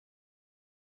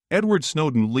Edward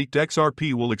Snowden leaked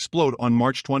Xrp will explode on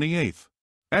March 28.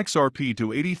 Xrp to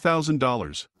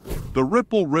 $80,000. The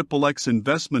Ripple X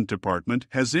investment department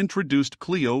has introduced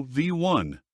Clio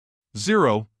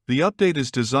v1.0. The update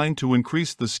is designed to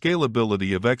increase the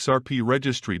scalability of Xrp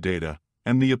registry data,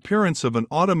 and the appearance of an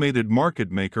automated market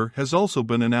maker has also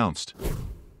been announced.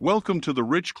 Welcome to the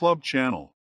Rich Club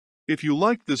channel. If you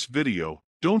liked this video,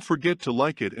 don't forget to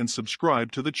like it and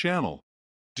subscribe to the channel.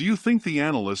 Do you think the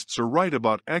analysts are right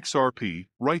about Xrp?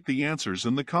 Write the answers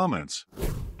in the comments.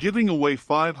 Giving away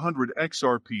 500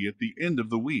 Xrp at the end of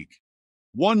the week.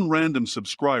 One random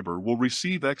subscriber will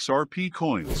receive Xrp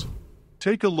coins.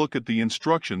 Take a look at the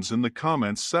instructions in the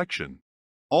comments section.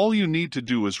 All you need to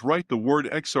do is write the word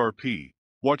Xrp,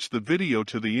 watch the video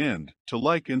to the end, to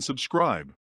like and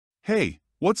subscribe. Hey,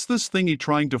 what's this thingy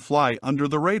trying to fly under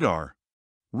the radar?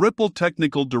 Ripple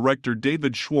Technical Director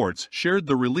David Schwartz shared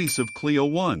the release of Clio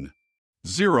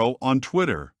 1.0 on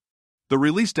Twitter. The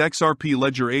released Xrp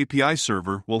Ledger API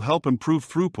server will help improve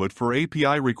throughput for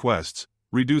API requests,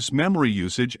 reduce memory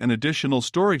usage and additional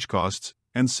storage costs,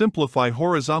 and simplify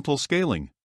horizontal scaling.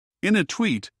 In a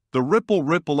tweet, the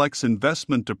Ripple X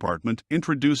investment department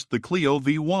introduced the Clio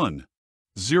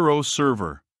v1.0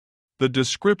 server. The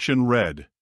description read,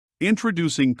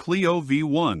 "Introducing Clio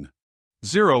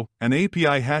v1.0, an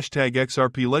API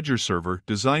 #Xrp Ledger server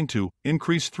designed to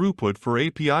increase throughput for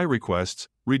API requests,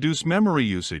 reduce memory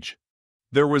usage."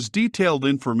 There was detailed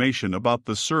information about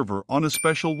the server on a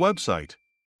special website.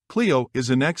 Clio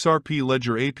is an Xrp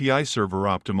Ledger API server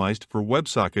optimized for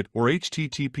WebSocket or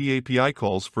HTTP API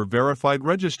calls for verified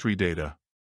registry data.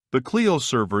 The Clio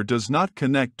server does not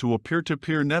connect to a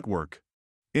peer-to-peer network.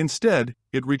 Instead,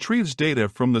 it retrieves data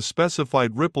from the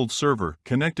specified Ripple server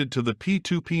connected to the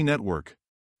P2P network.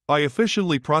 By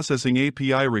efficiently processing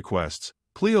API requests,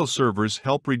 Clio servers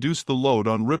help reduce the load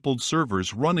on Ripple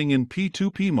servers running in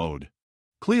P2P mode.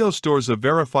 Clio stores a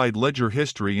verified ledger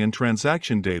history and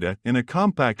transaction data in a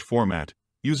compact format,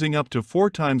 using up to 4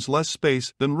 times less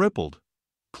space than Ripple.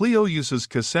 Clio uses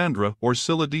Cassandra or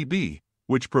ScyllaDB,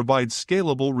 which provides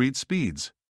scalable read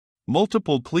speeds.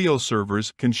 Multiple Clio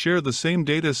servers can share the same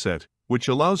dataset, which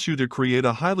allows you to create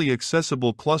a highly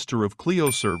accessible cluster of Clio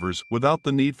servers without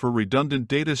the need for redundant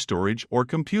data storage or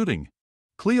computing.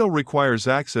 Clio requires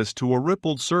access to a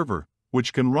Ripple server,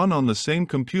 which can run on the same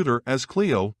computer as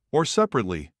Clio, or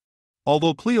separately.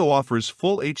 Although Clio offers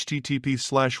full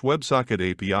HTTP/WebSocket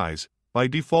APIs, by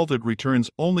default it returns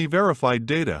only verified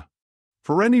data.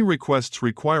 For any requests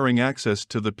requiring access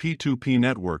to the P2P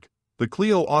network, the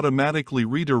Clio automatically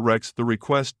redirects the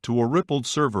request to a Ripple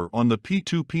server on the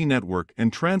P2P network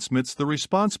and transmits the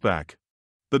response back.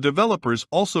 The developers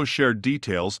also shared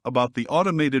details about the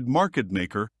automated market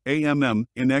maker, AMM,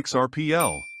 in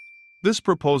XRPL. This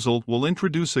proposal will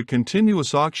introduce a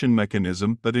continuous auction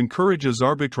mechanism that encourages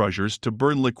arbitrageurs to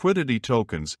burn liquidity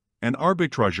tokens, and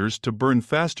arbitrageurs to burn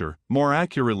faster, more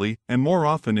accurately, and more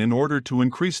often in order to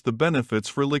increase the benefits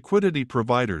for liquidity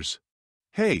providers.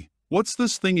 Hey, what's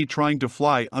this thingy trying to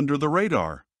fly under the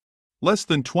radar? Less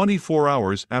than 24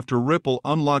 hours after Ripple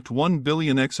unlocked 1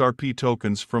 billion XRP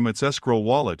tokens from its escrow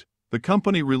wallet, the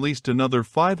company released another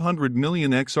 500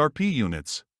 million XRP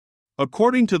units.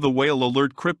 According to the Whale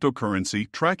Alert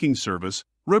cryptocurrency tracking service,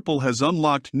 Ripple has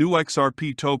unlocked new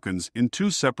XRP tokens in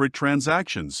 2 separate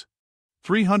transactions.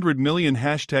 300 million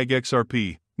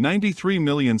 #XRP,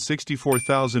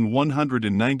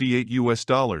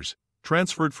 $93,064,198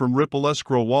 transferred from Ripple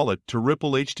escrow wallet to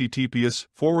Ripple https://t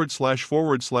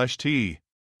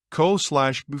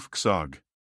co/bfxog.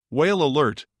 Whale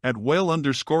Alert, at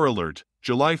whale_alert,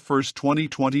 July 1,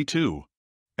 2022.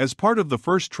 As part of the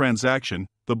first transaction,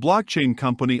 the blockchain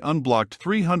company unblocked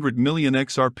 300 million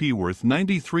XRP worth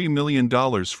 $93 million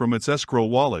from its escrow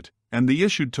wallet, and the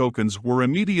issued tokens were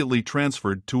immediately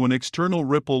transferred to an external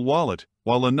Ripple wallet,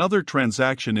 while another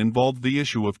transaction involved the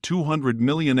issue of 200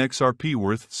 million XRP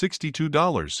worth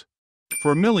 $62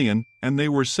 per million, and they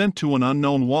were sent to an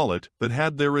unknown wallet that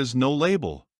had "there is no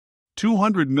label."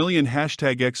 200 million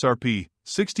 #XRP,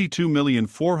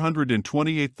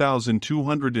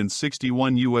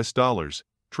 $62,428,261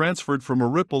 transferred from a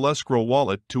Ripple escrow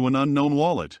wallet to an unknown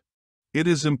wallet. It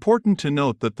is important to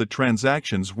note that the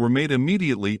transactions were made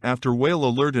immediately after Whale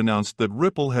Alert announced that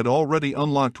Ripple had already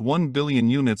unlocked 1 billion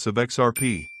units of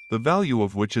XRP, the value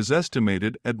of which is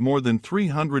estimated at more than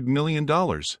 $300 million.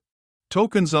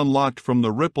 Tokens unlocked from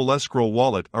the Ripple escrow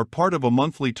wallet are part of a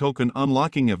monthly token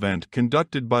unlocking event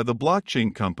conducted by the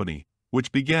blockchain company,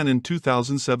 which began in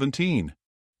 2017.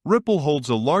 Ripple holds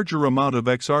a larger amount of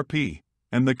XRP,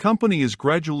 and the company is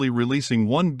gradually releasing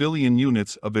 1 billion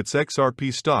units of its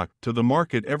XRP stock to the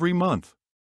market every month.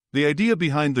 The idea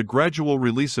behind the gradual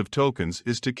release of tokens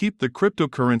is to keep the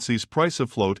cryptocurrency's price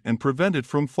afloat and prevent it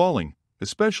from falling,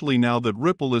 especially now that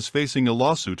Ripple is facing a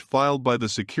lawsuit filed by the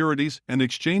Securities and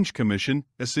Exchange Commission,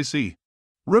 SEC.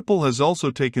 Ripple has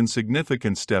also taken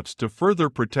significant steps to further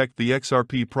protect the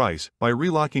XRP price by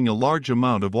relocking a large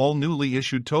amount of all newly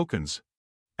issued tokens.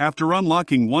 After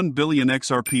unlocking 1 billion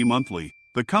XRP monthly,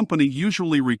 the company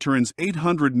usually returns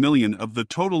 800 million of the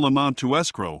total amount to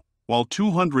escrow, while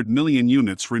 200 million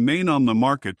units remain on the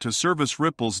market to service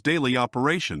Ripple's daily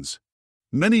operations.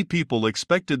 Many people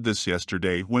expected this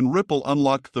yesterday when Ripple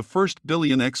unlocked the first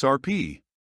billion XRP.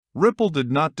 Ripple did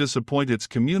not disappoint its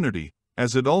community,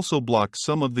 as it also blocked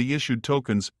some of the issued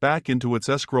tokens back into its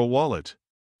escrow wallet.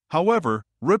 However,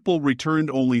 Ripple returned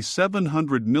only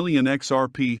 700 million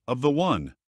XRP of the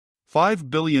 1.5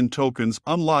 billion tokens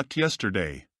unlocked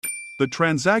yesterday. The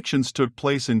transactions took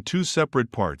place in two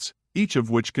separate parts, each of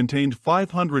which contained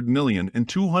 500 million and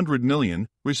 200 million,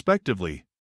 respectively.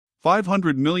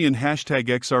 500 million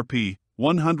 #XRP,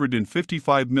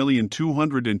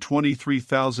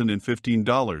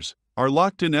 $155,223,015 are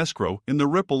locked in escrow in the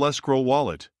Ripple escrow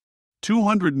wallet.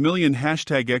 200 million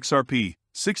 #XRP,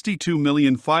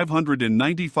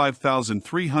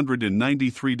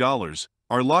 $62,595,393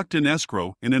 are locked in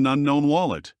escrow in an unknown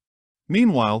wallet.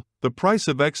 Meanwhile, the price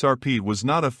of XRP was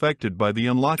not affected by the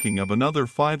unlocking of another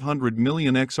 500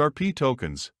 million XRP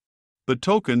tokens. The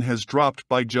token has dropped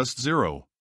by just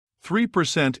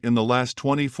 0.3% in the last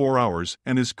 24 hours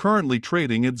and is currently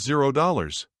trading at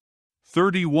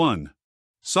 $0.31.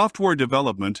 Software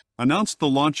Development announced the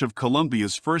launch of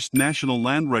Colombia's first national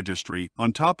land registry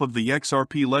on top of the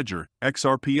XRP ledger,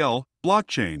 XRPL,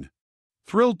 blockchain.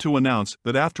 Thrilled to announce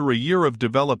that after a year of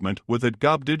development with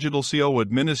 @GOB Digital CO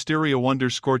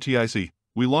Administrario_TIC,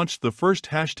 we launched the first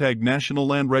 #national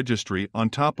land registry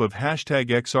on top of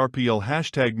 #XRPL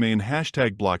 #main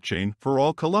 #blockchain for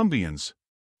all Colombians.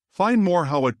 Find more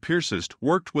how Piercest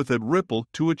worked with Ripple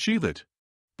to achieve it.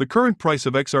 The current price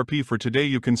of XRP for today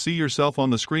you can see yourself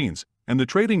on the screens, and the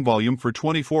trading volume for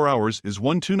 24 hours is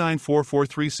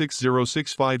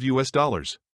 $129,443,6065 US.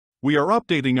 We are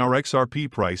updating our XRP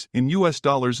price in US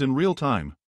dollars in real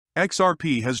time.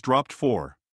 XRP has dropped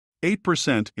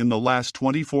 4.8% in the last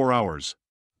 24 hours.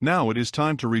 Now it is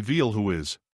time to reveal who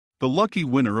is the lucky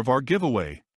winner of our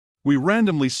giveaway. We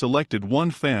randomly selected one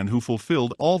fan who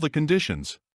fulfilled all the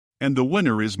conditions. And the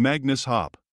winner is Magnus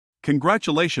Hop.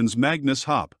 Congratulations, Magnus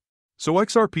Hop. So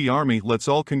XRP Army, let's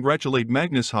all congratulate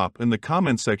Magnus Hop in the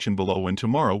comment section below, and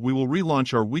tomorrow we will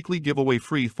relaunch our weekly giveaway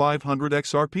free 500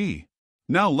 XRP.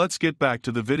 Now let's get back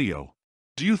to the video.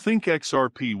 Do you think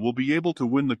XRP will be able to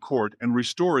win the court and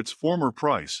restore its former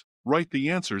price? Write the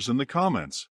answers in the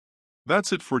comments.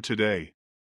 That's it for today.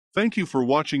 Thank you for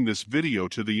watching this video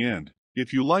to the end.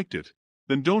 If you liked it,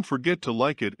 then don't forget to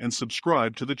like it and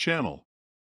subscribe to the channel.